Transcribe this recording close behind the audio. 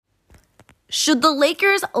Should the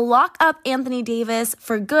Lakers lock up Anthony Davis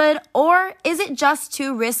for good, or is it just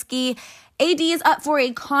too risky? AD is up for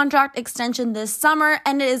a contract extension this summer,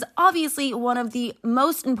 and it is obviously one of the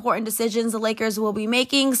most important decisions the Lakers will be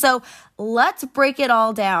making. So let's break it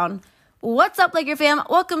all down. What's up, Laker fam?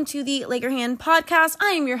 Welcome to the Laker Hand podcast. I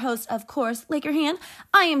am your host, of course, Laker Hand.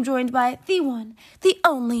 I am joined by the one, the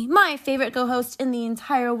only, my favorite co-host in the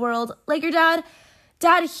entire world, Laker Dad.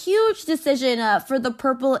 Dad, huge decision for the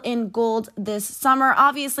purple and gold this summer.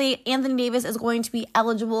 Obviously, Anthony Davis is going to be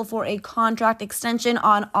eligible for a contract extension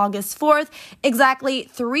on August 4th, exactly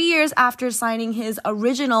 3 years after signing his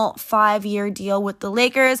original 5-year deal with the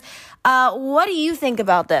Lakers. What do you think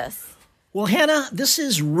about this? Well, Hannah, this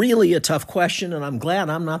is really a tough question, and I'm glad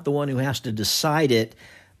I'm not the one who has to decide it.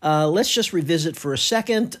 Let's just revisit for a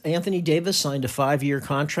second. Anthony Davis signed a 5-year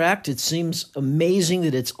contract. It seems amazing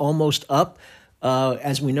that it's almost up.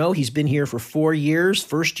 As we know, he's been here for 4 years.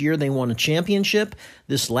 First year, they won a championship.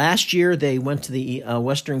 This last year, they went to the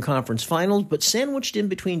Western Conference Finals, but sandwiched in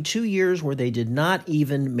between 2 years where they did not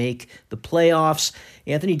even make the playoffs.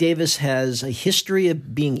 Anthony Davis has a history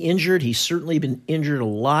of being injured. He's certainly been injured a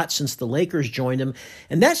lot since the Lakers joined him,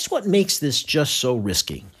 and that's what makes this just so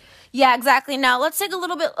risky. Yeah, exactly. Now, let's take a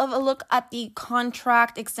little bit of a look at the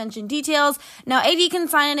contract extension details. Now, AD can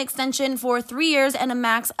sign an extension for 3 years and a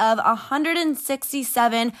max of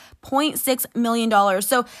 $167.6 million.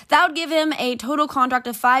 So that would give him a total contract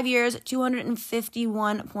of 5 years,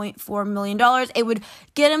 $251.4 million. It would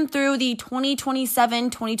get him through the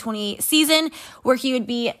 2027-2028 season, where he would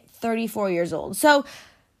be 34 years old. So,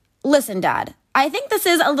 listen, Dad. I think this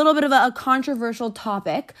is a little bit of a controversial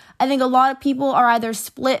topic. I think a lot of people are either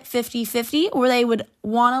split 50-50, where they would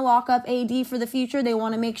want to lock up AD for the future. They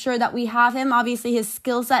want to make sure that we have him. Obviously, his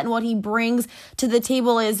skill set and what he brings to the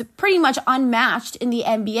table is pretty much unmatched in the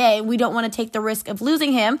NBA. We don't want to take the risk of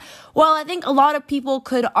losing him. Well, I think a lot of people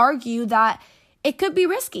could argue that it could be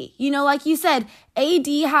risky. You know, like you said, AD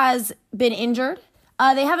has been injured.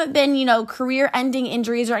 They haven't been, career-ending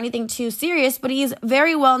injuries or anything too serious, but he's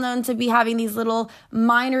very well known to be having these little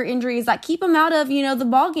minor injuries that keep him out of, the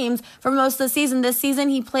ball games for most of the season. This season,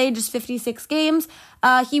 he played just 56 games.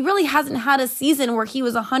 He really hasn't had a season where he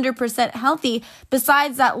was 100% healthy,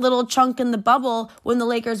 besides that little chunk in the bubble when the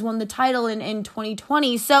Lakers won the title in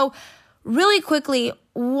 2020. So, really quickly,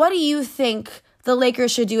 what do you think the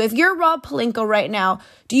Lakers should do? If you're Rob Pelinka right now,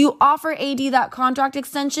 do you offer AD that contract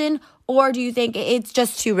extension, or do you think it's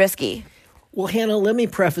just too risky? Well, Hannah, let me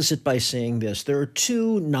preface it by saying this. There are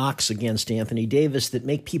two knocks against Anthony Davis that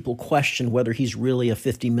make people question whether he's really a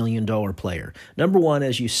 $50 million player. Number one,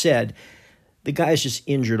 as you said, the guy's just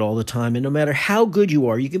injured all the time. And no matter how good you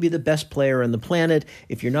are, you can be the best player on the planet.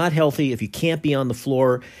 If you're not healthy, if you can't be on the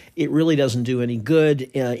floor, it really doesn't do any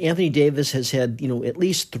good. Anthony Davis has had, at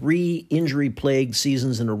least 3 injury-plagued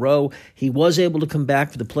seasons in a row. He was able to come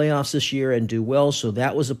back for the playoffs this year and do well, so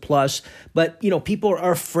that was a plus. But, people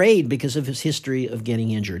are afraid because of his history of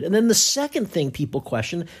getting injured. And then the second thing people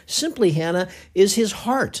question, simply, Hannah, is his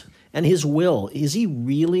heart and his will. Is he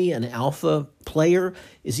really an alpha player?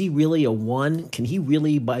 Is he really a one? Can he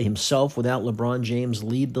really, by himself, without LeBron James,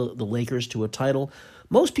 lead the Lakers to a title?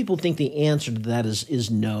 Most people think the answer to that is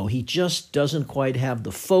no. He just doesn't quite have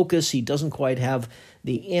the focus. He doesn't quite have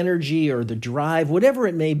the energy or the drive, whatever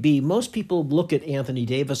it may be. Most people look at Anthony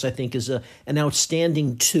Davis, I think, as an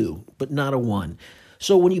outstanding 2, but not a 1.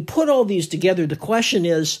 So when you put all these together, the question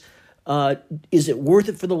is it worth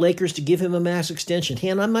it for the Lakers to give him a max extension?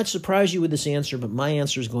 Hannah, I might surprise you with this answer, but my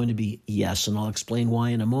answer is going to be yes, and I'll explain why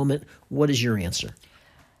in a moment. What is your answer?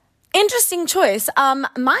 Interesting choice.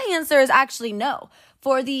 My answer is actually no,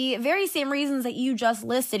 for the very same reasons that you just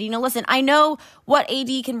listed. Listen, I know what AD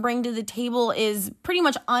can bring to the table is pretty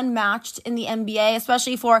much unmatched in the NBA,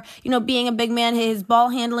 especially for, being a big man, his ball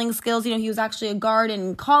handling skills. He was actually a guard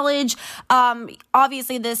in college.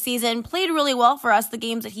 Obviously this season played really well for us, the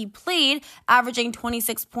games that he played, averaging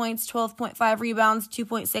 26 points, 12.5 rebounds,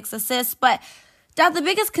 2.6 assists. But Dad, the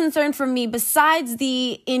biggest concern for me, besides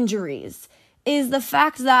the injuries, is the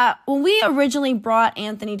fact that when we originally brought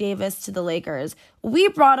Anthony Davis to the Lakers, we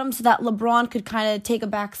brought him so that LeBron could kind of take a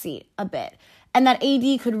backseat a bit and that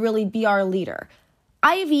AD could really be our leader.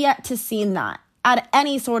 I've yet to see that at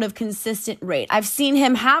any sort of consistent rate. I've seen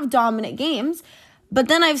him have dominant games, but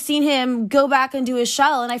then I've seen him go back into his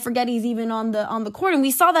shell, and I forget he's even on the court. And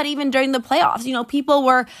we saw that even during the playoffs. People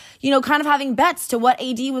were, kind of having bets to what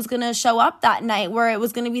AD was going to show up that night, where it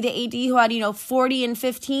was going to be the AD who had, 40 and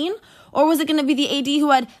 15, or was it going to be the AD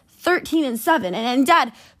who had 13 and 7? And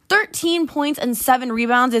Dad, 13 points and 7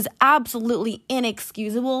 rebounds is absolutely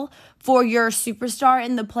inexcusable for your superstar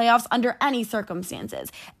in the playoffs under any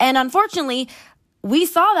circumstances. And unfortunately, we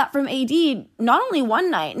saw that from AD not only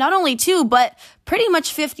one night, not only two, but pretty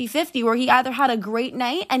much 50-50, where he either had a great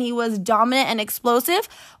night and he was dominant and explosive,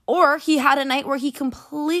 or he had a night where he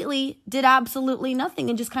completely did absolutely nothing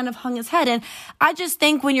and just kind of hung his head. And I just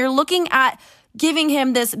think when you're looking at giving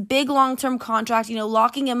him this big long-term contract,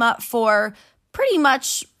 locking him up for pretty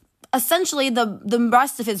much essentially the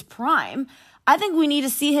rest of his prime, I think we need to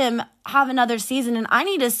see him have another season, and I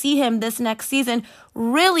need to see him this next season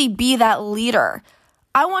really be that leader.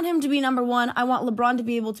 I want him to be number one. I want LeBron to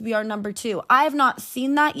be able to be our number two. I have not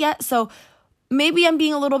seen that yet, so maybe I'm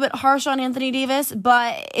being a little bit harsh on Anthony Davis,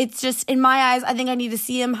 but it's just, in my eyes, I think I need to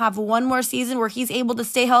see him have one more season where he's able to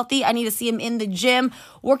stay healthy. I need to see him in the gym,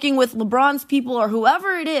 working with LeBron's people or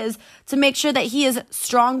whoever it is to make sure that he is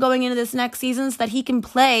strong going into this next season so that he can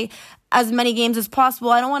play as many games as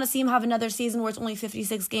possible. I don't want to see him have another season where it's only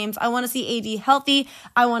 56 games. I want to see AD healthy.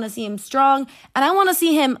 I want to see him strong. And I want to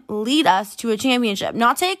see him lead us to a championship.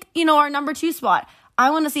 Not take, our number two spot. I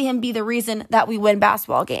want to see him be the reason that we win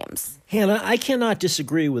basketball games. Hannah, I cannot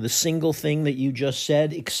disagree with a single thing that you just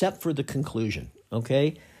said, except for the conclusion,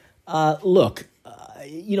 okay? Look,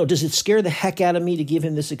 does it scare the heck out of me to give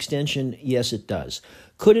him this extension? Yes, it does.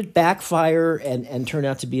 Could it backfire and turn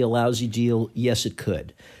out to be a lousy deal? Yes, it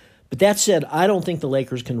could. But that said, I don't think the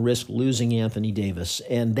Lakers can risk losing Anthony Davis,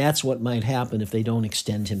 and that's what might happen if they don't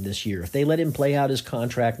extend him this year. If they let him play out his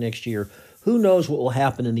contract next year, who knows what will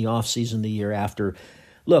happen in the offseason the year after.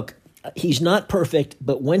 Look, he's not perfect,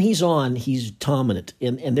 but when he's on, he's dominant,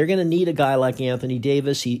 and they're going to need a guy like Anthony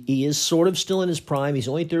Davis. He is sort of still in his prime. He's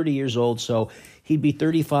only 30 years old, so he'd be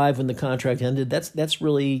 35 when the contract ended. That's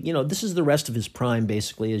really, this is the rest of his prime,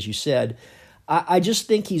 basically, as you said. I just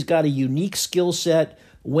think he's got a unique skill set.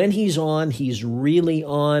 When he's on, he's really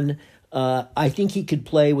on. I think he could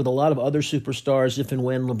play with a lot of other superstars if and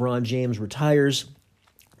when LeBron James retires.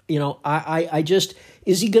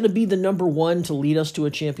 Is he going to be the number one to lead us to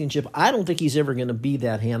a championship? I don't think he's ever going to be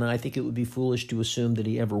that, Hannah. I think it would be foolish to assume that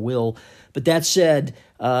he ever will. But that said,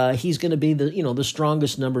 he's going to be the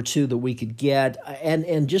strongest number two that we could get.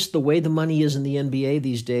 And just the way the money is in the NBA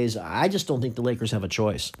these days, I just don't think the Lakers have a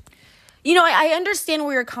choice. I understand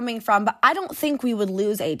where you're coming from, but I don't think we would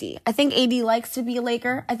lose AD. I think AD likes to be a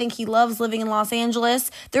Laker. I think he loves living in Los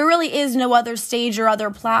Angeles. There really is no other stage or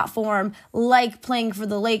other platform like playing for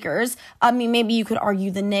the Lakers. I mean, maybe you could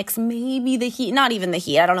argue the Knicks, maybe the Heat, not even the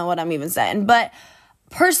Heat. I don't know what I'm even saying. But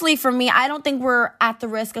personally, for me, I don't think we're at the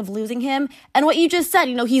risk of losing him. And what you just said,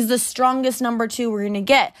 he's the strongest number two we're going to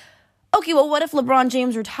get. Okay, well, what if LeBron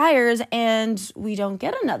James retires and we don't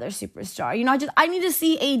get another superstar? I need to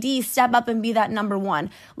see AD step up and be that number one.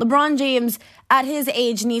 LeBron James, at his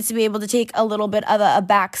age, needs to be able to take a little bit of a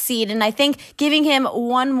back seat. And I think giving him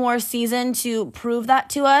one more season to prove that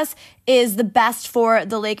to us is the best for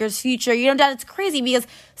the Lakers' future. Dad, it's crazy because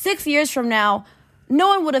 6 years from now, no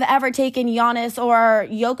one would have ever taken Giannis or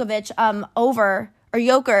Jokic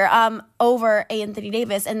over Anthony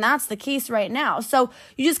Davis, and that's the case right now. So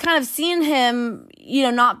you just kind of seen him,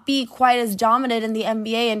 not be quite as dominant in the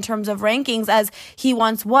NBA in terms of rankings as he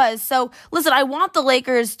once was. So listen, I want the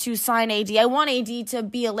Lakers to sign AD. I want AD to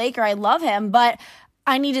be a Laker. I love him, but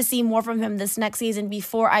I need to see more from him this next season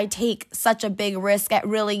before I take such a big risk at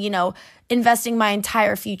really, investing my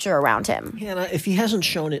entire future around him. Hannah, if he hasn't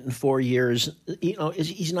shown it in 4 years,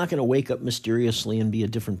 he's not going to wake up mysteriously and be a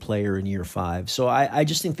different player in year 5. So I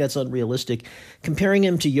just think that's unrealistic. Comparing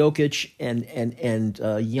him to Jokic and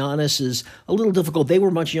Giannis is a little difficult. They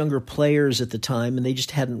were much younger players at the time, and they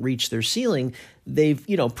just hadn't reached their ceiling. They've,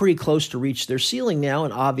 pretty close to reach their ceiling now,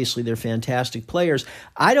 and obviously they're fantastic players.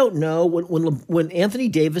 I don't know, when Anthony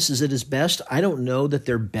Davis is at his best, I don't know that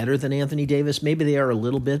they're better than Anthony Davis. Maybe they are a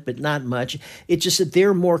little bit, but not much. It's just that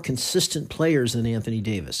they're more consistent players than Anthony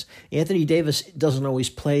Davis. Anthony Davis doesn't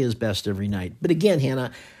always play his best every night. But again,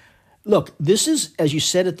 Hannah, look, this is, as you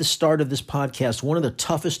said at the start of this podcast, one of the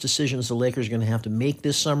toughest decisions the Lakers are going to have to make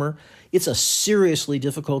this summer. It's a seriously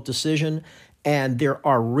difficult decision, and there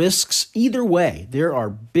are risks either way. There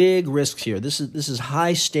are big risks here. This is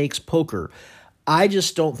high-stakes poker. I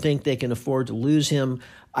just don't think they can afford to lose him.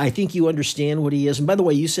 I think you understand what he is. And by the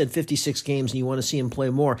way, you said 56 games and you want to see him play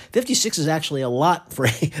more. 56 is actually a lot for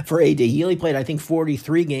AD. He only played, I think,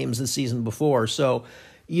 43 games the season before. So,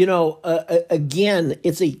 again,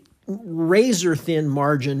 it's a razor-thin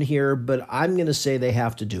margin here, but I'm going to say they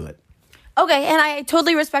have to do it. Okay, and I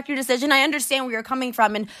totally respect your decision. I understand where you're coming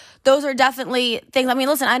from, and those are definitely things. I mean,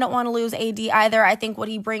 listen, I don't want to lose AD either. I think what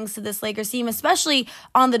he brings to this Lakers team, especially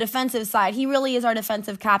on the defensive side, he really is our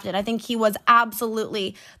defensive captain. I think he was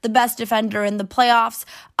absolutely the best defender in the playoffs.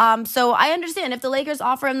 So I understand if the Lakers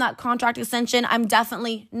offer him that contract extension, I'm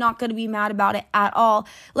definitely not going to be mad about it at all.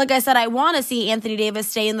 Like I said, I want to see Anthony Davis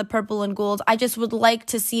stay in the purple and gold. I just would like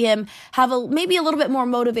to see him have maybe a little bit more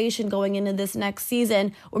motivation going into this next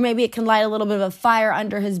season, or maybe it can light a little bit of a fire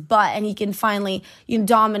under his butt and he can finally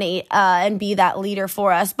dominate and be that leader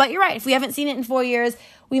for us. But you're right. If we haven't seen it in 4 years,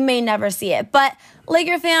 we may never see it. But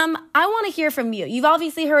Laker fam, I want to hear from you. You've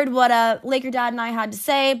obviously heard what Laker Dad and I had to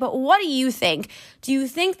say, but what do you think? Do you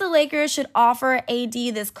think the Lakers should offer AD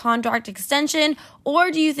this contract extension,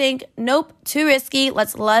 or do you think, nope, too risky,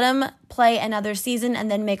 let's let him play another season and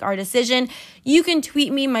then make our decision? You can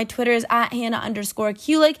tweet me. My Twitter is at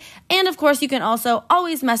Hannah_Kulik. And of course, you can also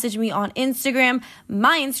always message me on Instagram.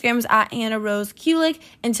 My Instagram is at Hannah Rose Kulik.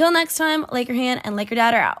 Until next time, Laker Han and Laker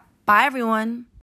Dad are out. Bye, everyone.